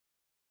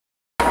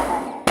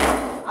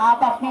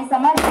आप अपने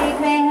समक्ष देख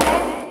रहे हैं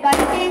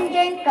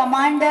contingent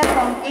commander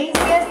from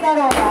A.E.C.S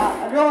NARORA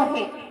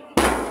Rohit,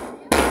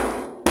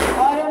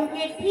 और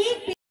उनके ठीक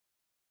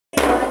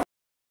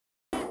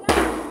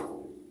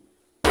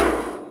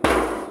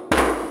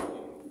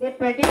they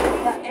predict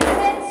the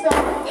essence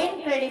of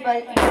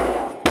incredible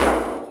India.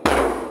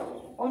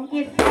 उनकी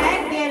फ्लैग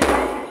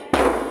बेयरर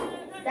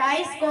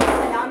डाइस को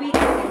सलामी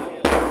करते हुए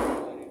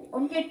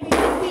उनके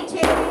ठीक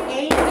पीछे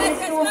A.E.C.S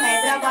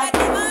हैदराबाद है।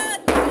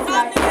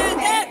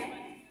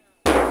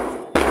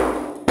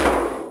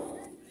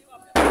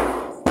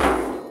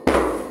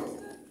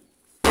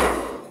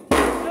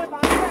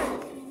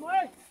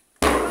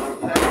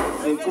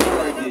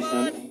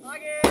 Synchronization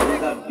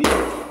with the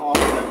beat of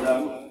the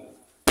drum,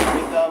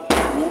 with the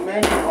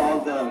movement of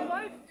the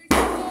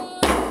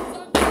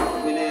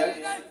players.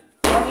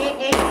 और ये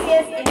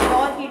A.E.C.S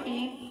इंदौर की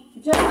टीम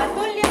जो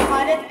अतुल्य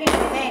भारत के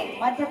लिए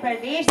मध्य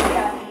प्रदेश से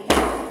आती है,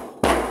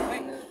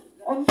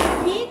 उनके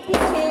ठीक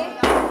पीछे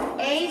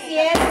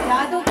A.E.C.S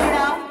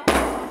जादूगढ़ा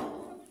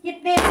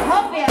कितने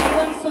भव्य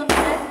एवं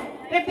सुंदर,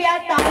 कृपया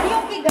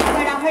तालियों की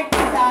गड़गड़ाहट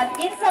के साथ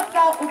इन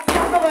सबका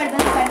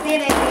उत्साहवर्धन करते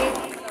रहिए।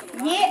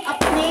 ये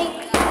अपने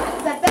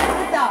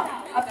सतर्कता,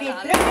 अपने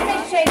दृढ़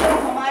निश्चय को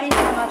हमारे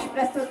समक्ष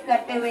प्रस्तुत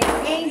करते हुए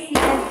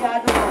A.E.C.S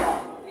जादूगढ़ा।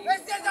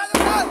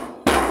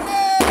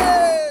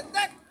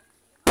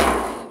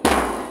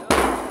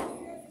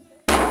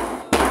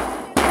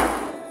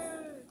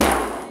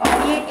 और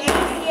ये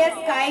A.E.C.S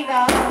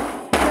गाएगा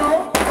जो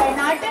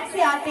कर्नाटक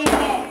से आते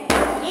हैं,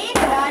 एक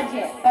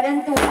राज्य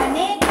परंतु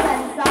अनेक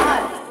संसार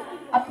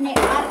अपने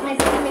आप में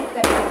सीमित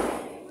करते हैं।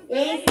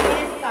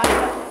 A.E.C.S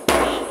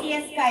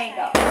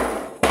गाएगा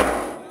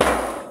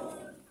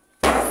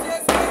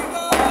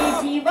ये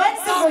जीवन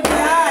से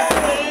गुजरात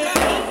से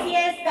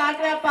A.E.C.S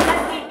काकरापार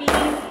की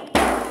टीम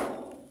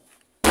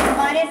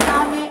हमारे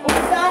सामने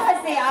उत्साह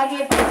से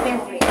आगे बढ़ते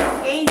हुए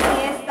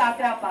A.E.C.S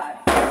काकरापार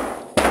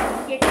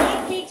के ठीक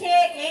पीछे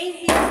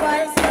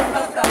A.E.C.S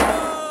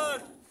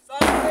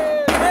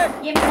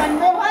ये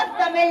मनमोहक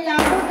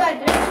तमिलनाडु का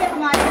दृश्य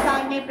हमारे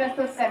सामने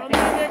प्रस्तुत करते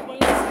हैं।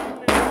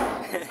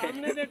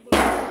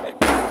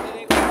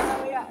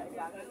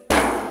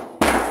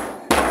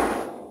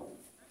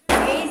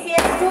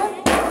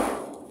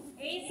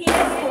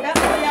 A.E.C.S थोड़ा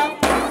खोला।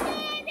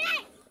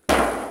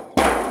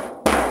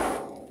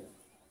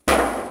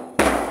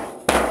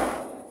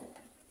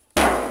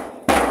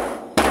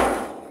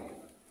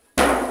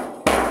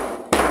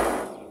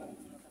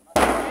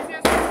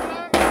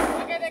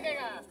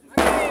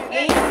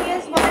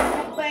 A.E.C.S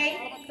Mumbai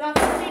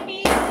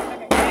proximity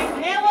and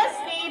never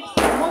sleeps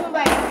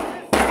Mumbai,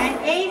 and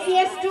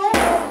A.E.C.S to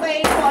Mumbai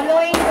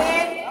following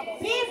there.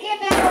 Please give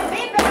them a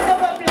big round of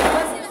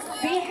applause.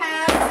 We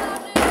have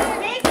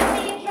 6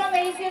 teams from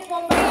A.E.C.S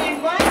Mumbai and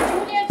 1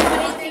 junior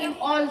college team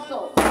also.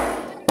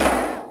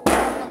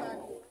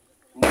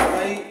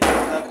 Mumbai is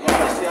the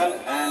commercial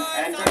and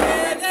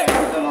entertainment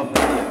capital of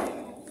India,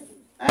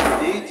 and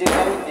these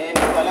children in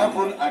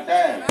colorful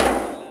attire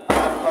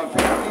are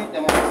perfectly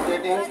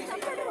demonstrating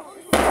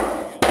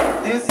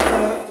this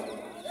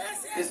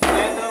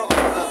splendor of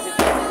the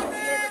city.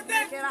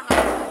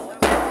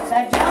 The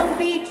drum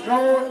beat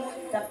rolls,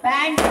 the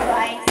band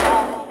strikes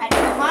up, and a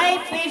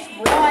high-pitched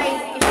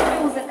voice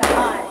issues a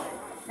command.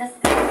 The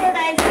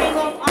synchronizing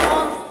of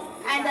arms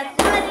and the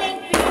thundering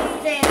beat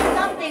says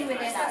something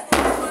within us.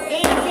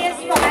 A.E.C.S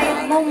 5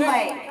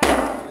 Mumbai,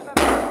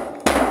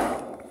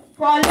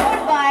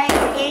 followed by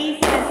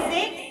A.E.C.S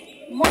 6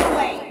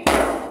 Mumbai.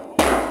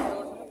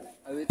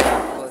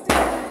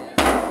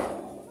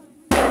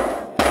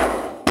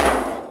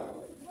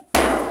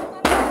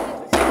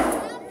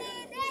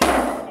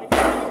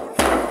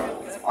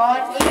 और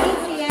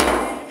A.E.C.S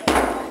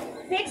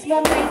 6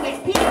 Mumbai के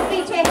ठीक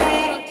पीछे है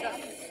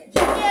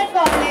junior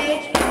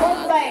college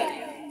Mumbai.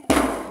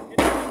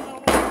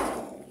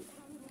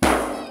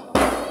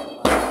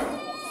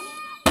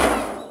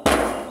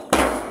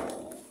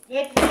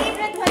 ये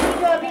तीव्र ध्वनि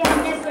जो अभी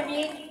हमने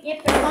सुनी, ये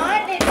प्रमाण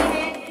देते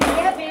हैं कि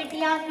यह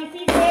बेटियां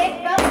किसी से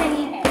कम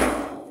नहीं है।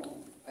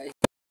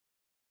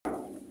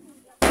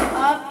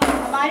 अब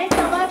हमारे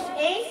समक्ष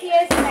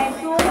A.E.C.S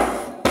Mysore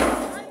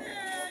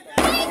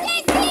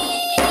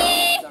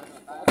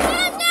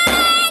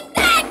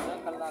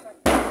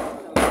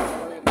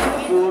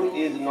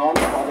is known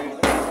for its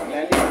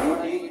splendid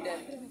beauty.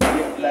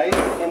 It lies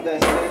in the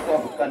state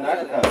of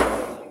Karnataka,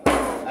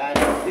 and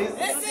this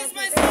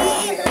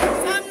beauty has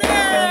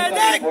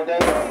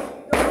importance.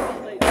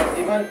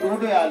 Even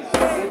today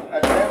also it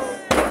attracts.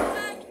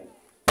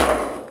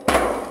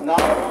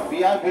 Now we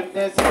are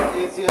witnessing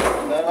A.E.C.S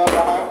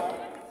NARORA.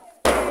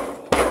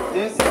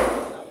 This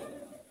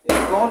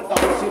small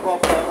township of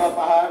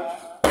NARORA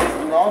is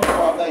known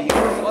for the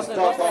huge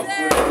stock of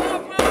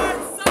tourism.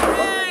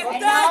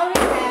 And now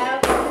we have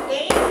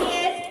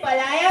A.E.C.S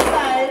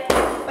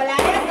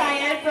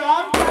Palayakayar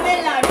from Tamil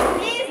Nadu.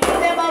 Please give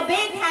them a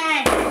big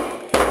hand.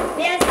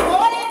 They are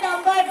small in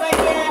number but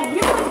they are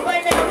huge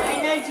bundle of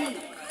energy.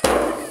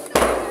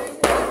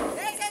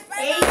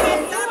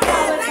 A.E.C.S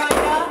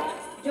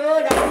जो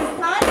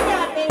राजस्थान से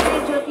आते हैं,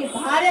 जो कि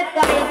भारत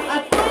का एक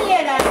अतुल्य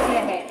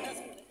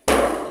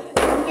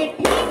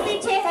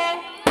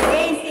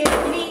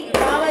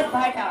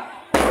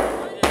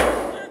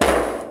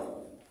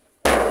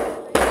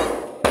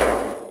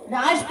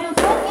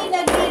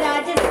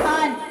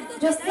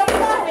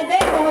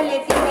को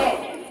लेती है।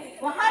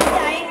 वहां से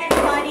आएंगे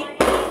हमारी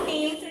तीन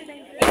टीम,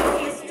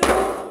 A.E.C.S 2,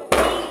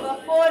 3 व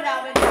 4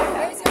 रावत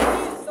भाटा।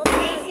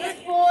 A.E.C.S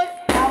 4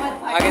 रावत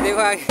भाटा। आगे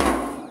देखो आगे।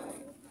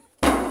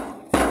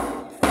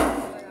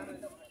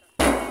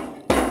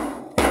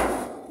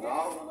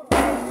 Now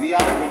we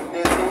are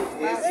witnessing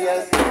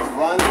A.C.S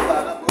 1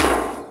 Tarapur.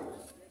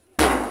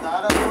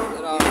 Tarapur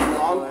is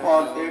known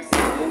for its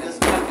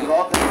industrial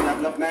growth and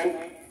development.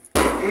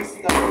 Its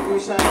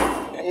contribution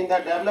in the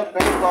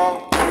development of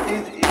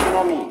its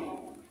economy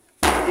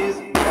is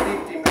very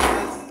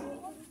tremendous.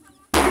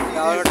 It is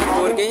a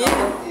strong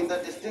in the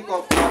district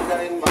of Kargar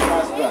in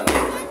Maharashtra.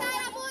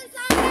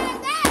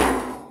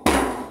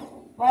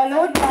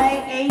 Followed by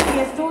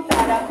A.E.C.S 2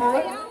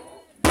 Tarapur.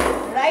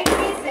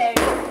 Rightly said,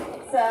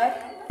 sir.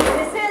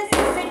 This is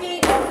the city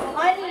of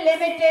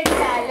unlimited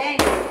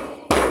talent.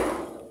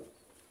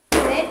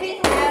 Then we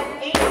have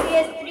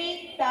A.E.C.S 3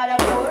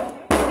 Tarapur.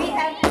 We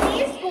have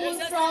 3 schools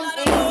from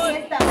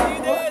A.E.C.S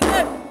Tarapur.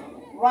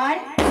 1,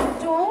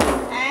 2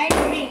 and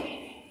 3.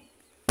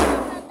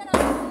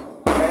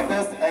 Let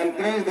us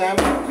encourage them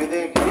with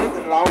a big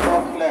round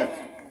of claps.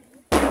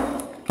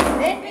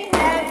 Then we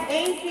have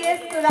A.E.C.S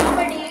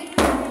Suramadi,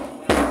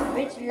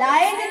 which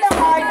lies in the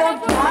heart of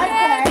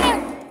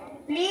Jharkhand.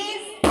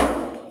 Please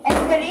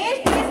encourage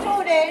these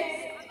students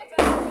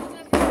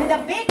with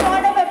a big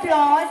round of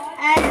applause,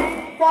 and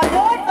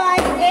followed by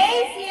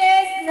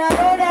A.E.C.S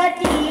NARORA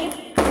team,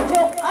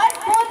 जो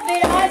अद्भुत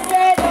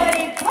विरासत और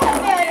एक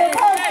भव्य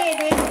अनुभव के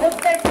देश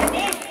उत्तर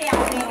प्रदेश से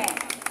आते हैं।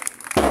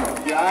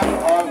 ज्ञान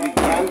और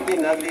विज्ञान की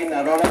नगरी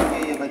नरोड़ा के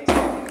ये बच्चे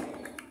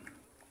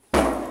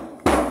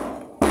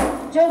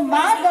जो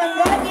माँ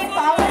गंगा के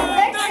पावन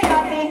तट से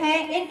आते हैं,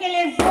 इनके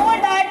लिए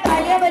जोरदार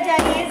तालियां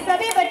बजाइए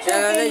सभी बच्चों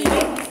के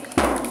लिए,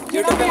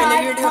 जिन्होंने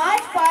आज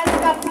 5 पास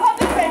का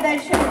भव्य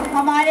प्रदर्शन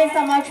हमारे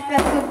समक्ष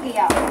प्रस्तुत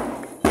किया।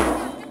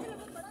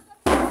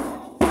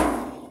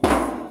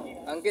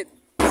 अंकित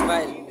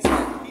स्माइल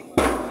स्माइल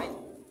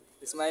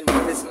स्माइल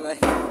स्माइल।